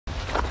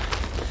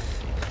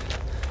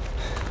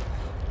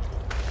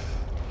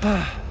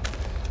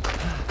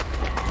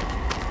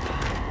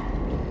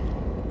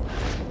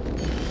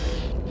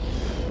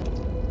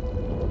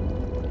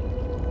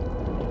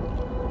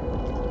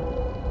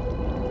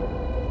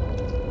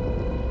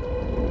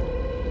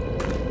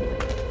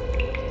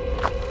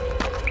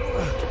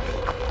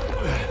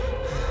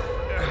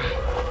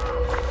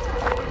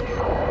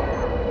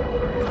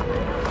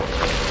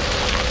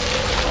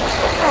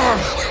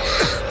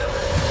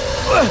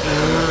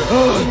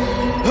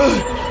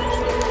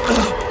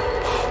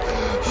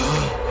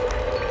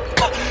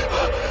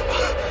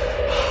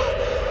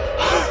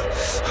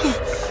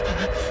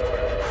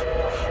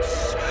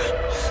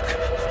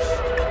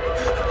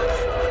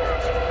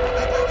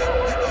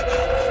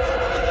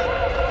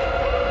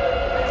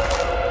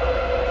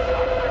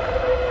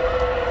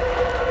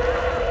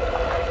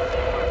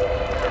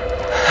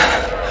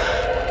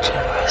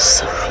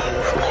Generous of you,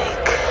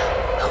 Blake.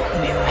 Help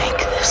me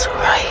make this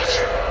right.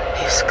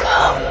 He's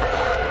come.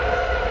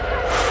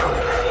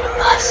 Fruit of your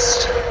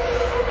lust.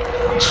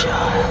 Your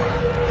child.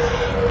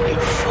 Your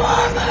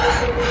father.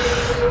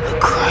 The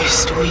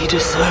Christ we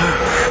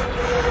deserve.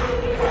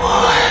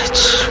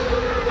 Watch.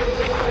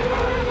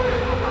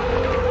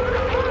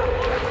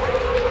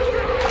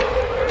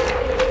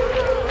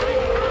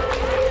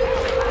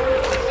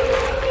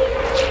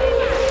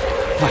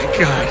 My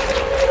God.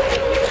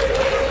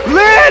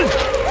 Lynn!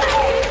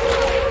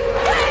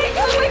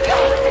 Oh my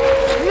God!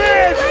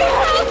 Lynn!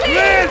 Help me!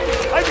 Lynn!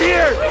 I'm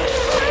here!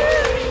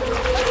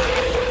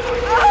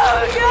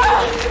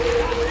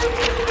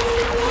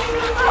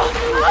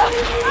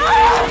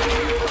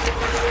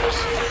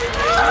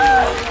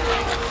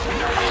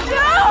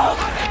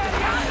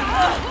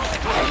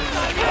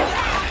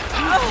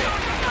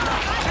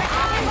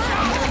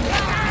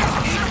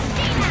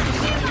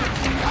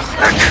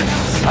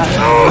 Oh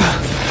no!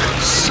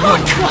 So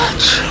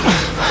much.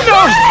 No!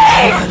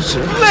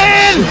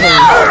 Lynn!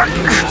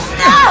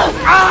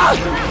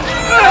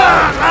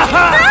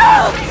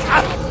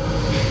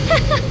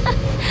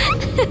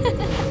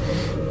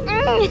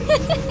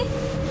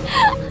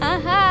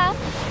 Haha,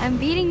 I'm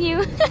beating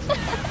you.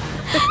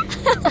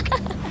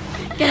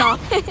 Get off.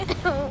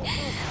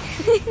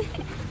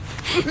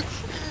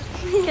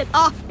 Get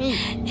off me.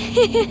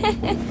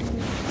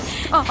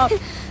 Stop.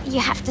 You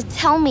have to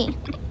tell me.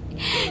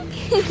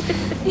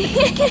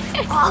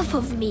 Get off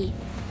of me.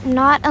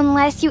 Not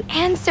unless you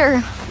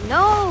answer.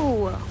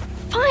 No.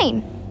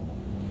 Fine.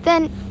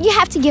 Then you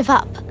have to give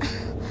up.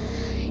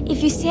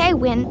 If you say I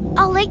win,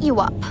 I'll let you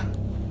up.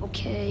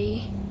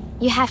 Okay.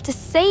 You have to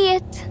say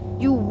it.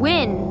 You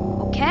win,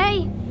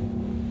 okay?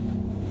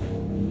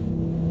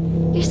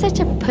 You're such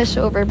a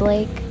pushover,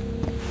 Blake.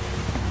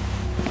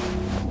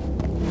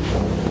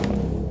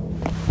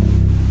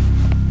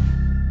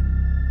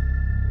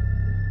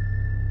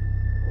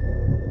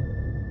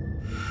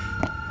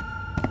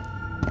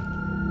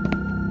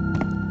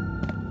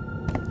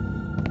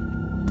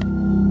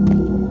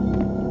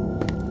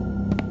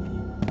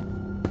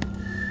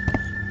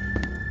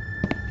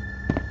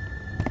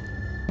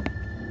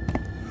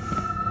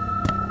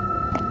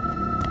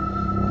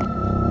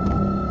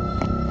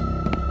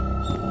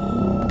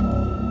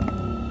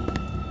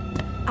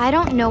 I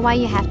don't know why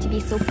you have to be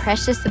so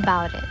precious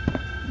about it.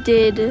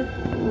 Did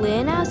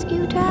Lynn ask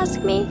you to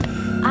ask me?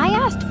 I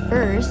asked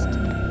first.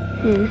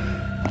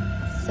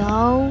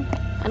 So?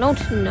 I don't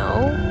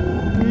know.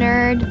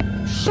 Nerd.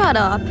 Shut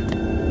up.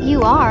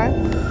 You are.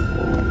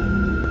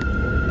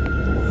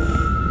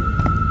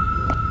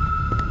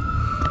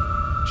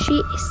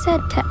 She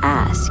said to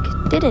ask,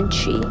 didn't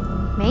she?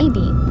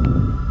 Maybe.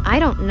 I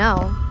don't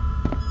know.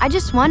 I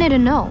just wanted to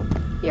know.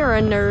 You're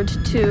a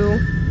nerd, too.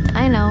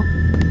 I know.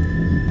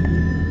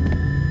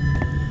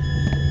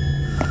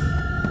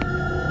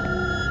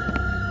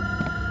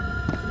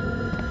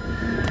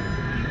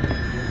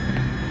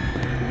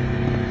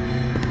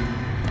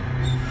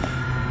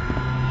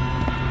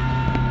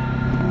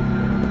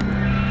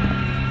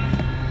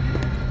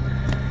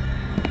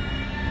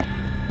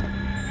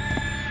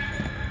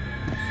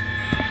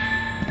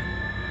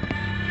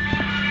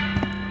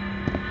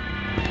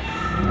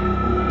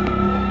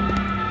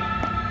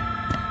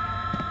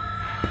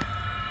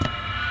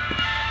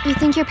 You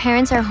think your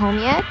parents are home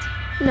yet?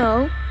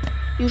 No.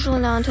 Usually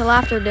not until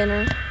after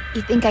dinner.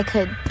 You think I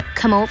could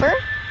come over?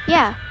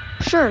 Yeah,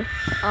 sure.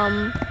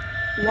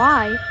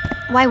 Why?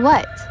 Why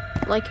what?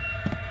 Like,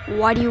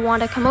 why do you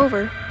want to come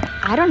over?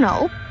 I don't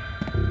know.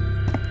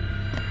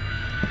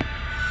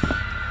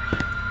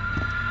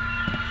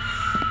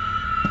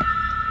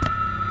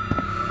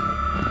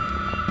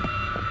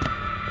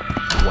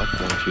 What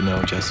don't you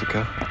know,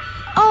 Jessica?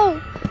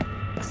 Oh,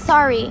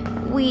 sorry.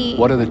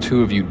 What are the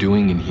two of you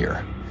doing in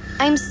here?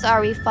 I'm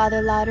sorry,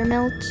 Father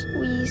Loudermilk.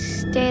 We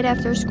stayed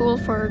after school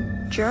for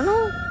a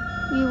journal?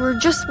 We were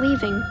just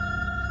leaving.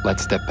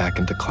 Let's step back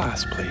into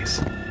class,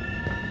 please.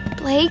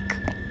 Blake?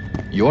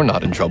 You're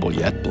not in trouble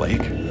yet,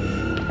 Blake.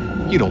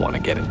 You don't want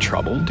to get in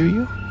trouble, do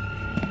you?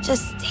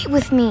 Just stay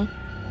with me.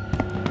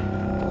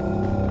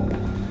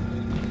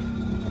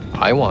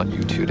 I want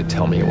you two to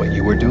tell me what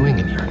you were doing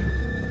in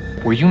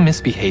here. Were you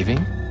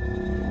misbehaving?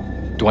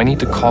 Do I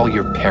need to call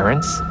your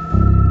parents?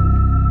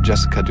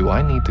 Jessica, do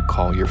I need to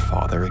call your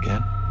father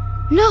again?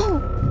 No,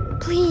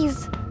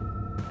 please.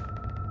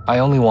 I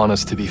only want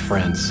us to be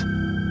friends.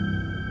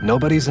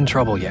 Nobody's in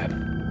trouble yet.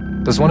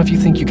 Does one of you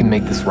think you can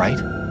make this right?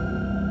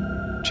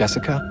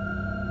 Jessica?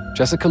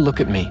 Jessica, look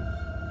at me.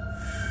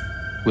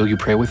 Will you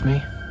pray with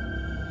me?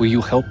 Will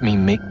you help me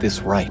make this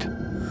right?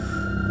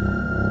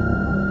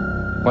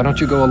 Why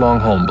don't you go along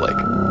home, Blake?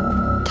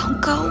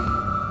 Don't go.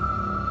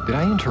 Did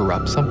I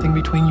interrupt something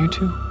between you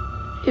two?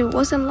 It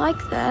wasn't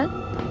like that.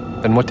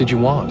 Then what did you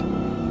want?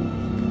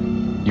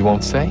 You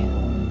won't say?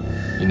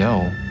 You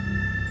know,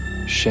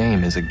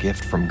 shame is a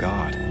gift from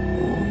God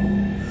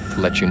to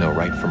let you know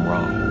right from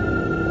wrong.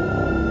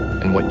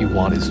 And what you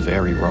want is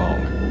very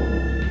wrong.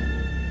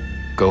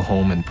 Go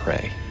home and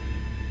pray.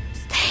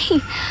 Stay.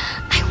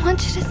 I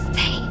want you to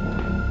stay.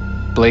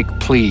 Blake,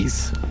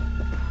 please.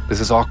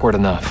 This is awkward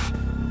enough.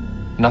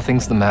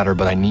 Nothing's the matter,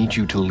 but I need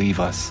you to leave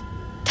us.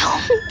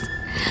 Don't.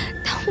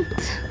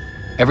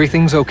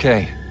 Everything's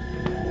okay.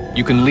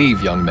 You can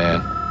leave, young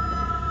man.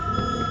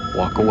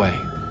 Walk away.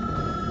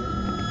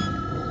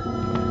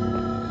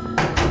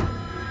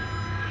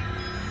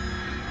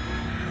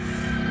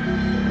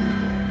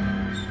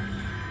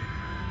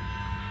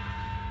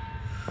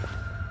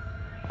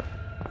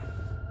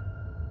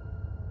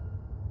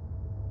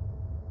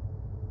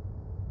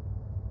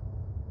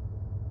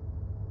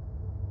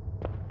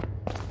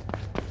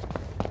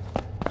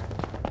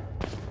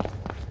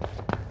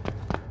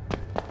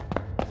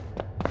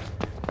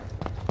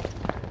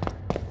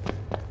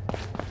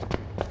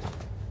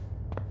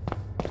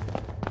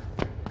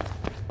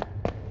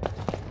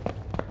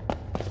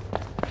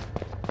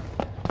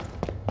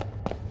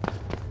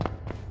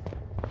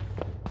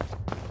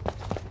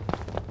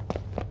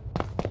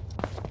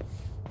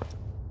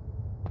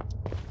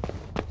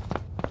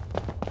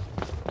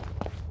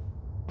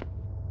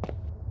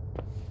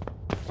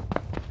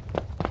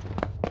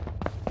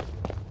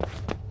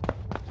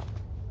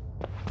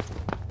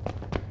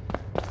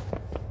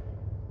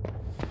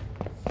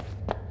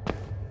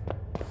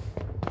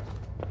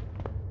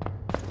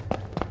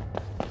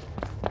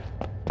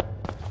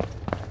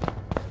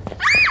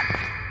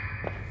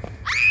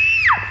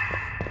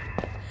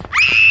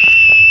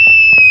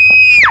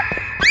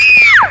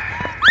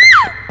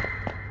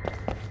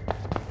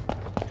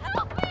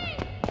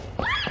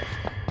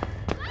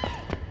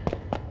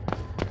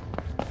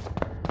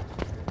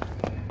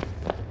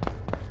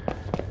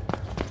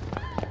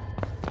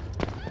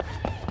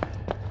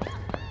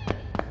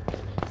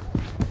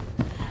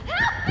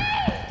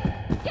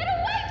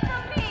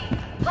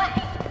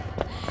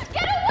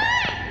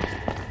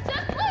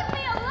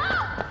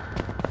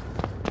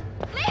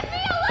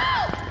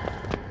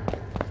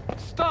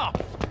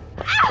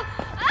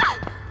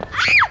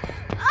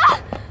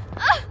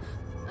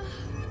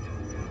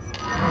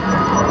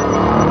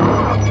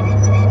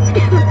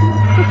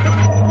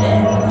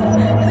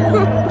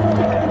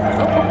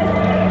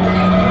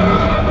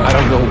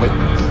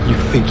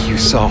 Think you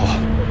saw.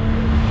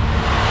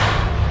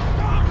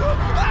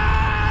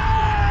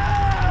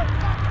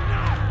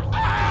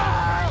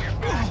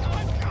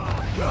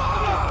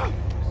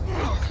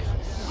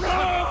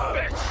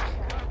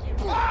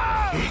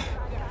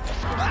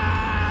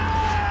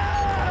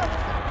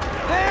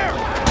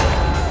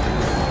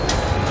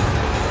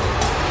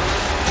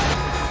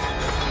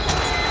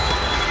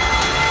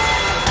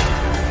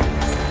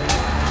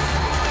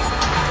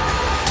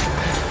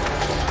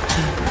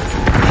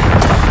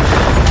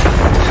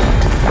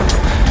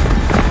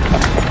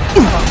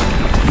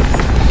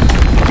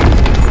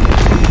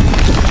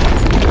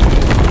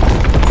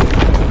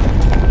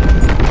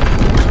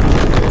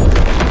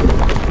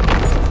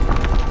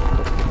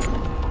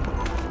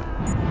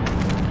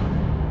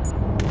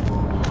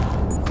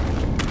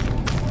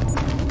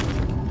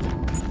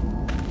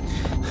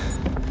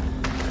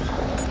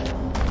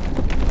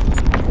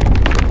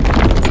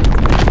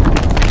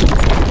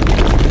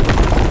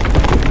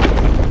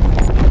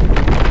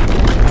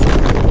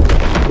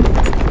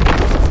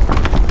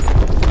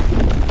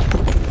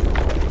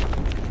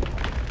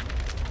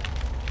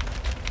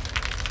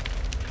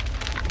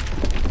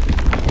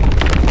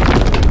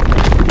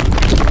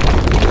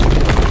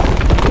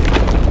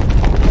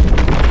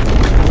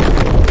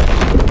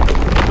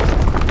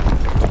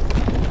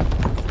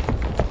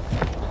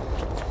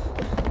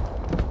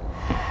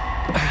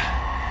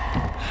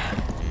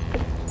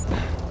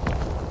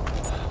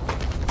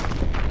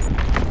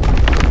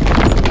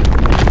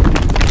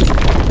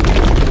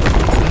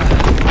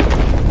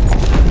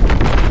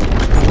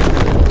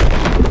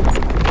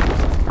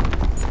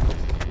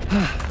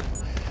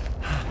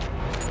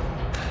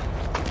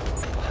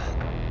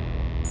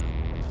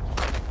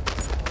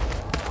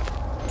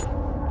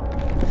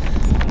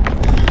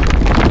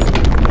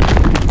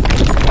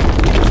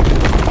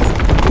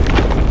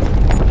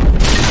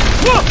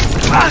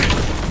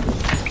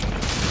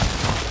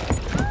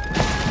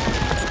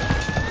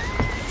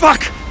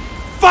 Fuck!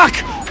 Fuck!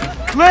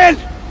 Lynn!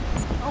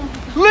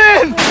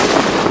 Lynn!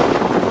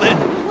 Lynn!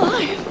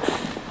 Alive.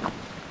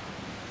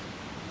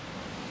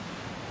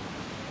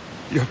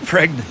 You're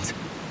pregnant.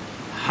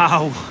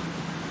 How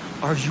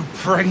are you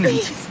pregnant?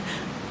 Please.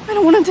 I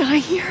don't want to die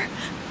here.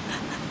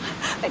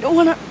 I don't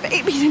want our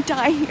baby to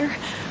die here.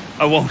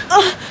 I won't.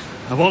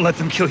 I won't let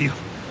them kill you.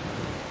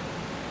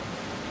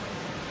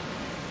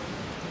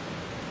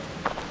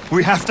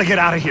 We have to get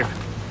out of here.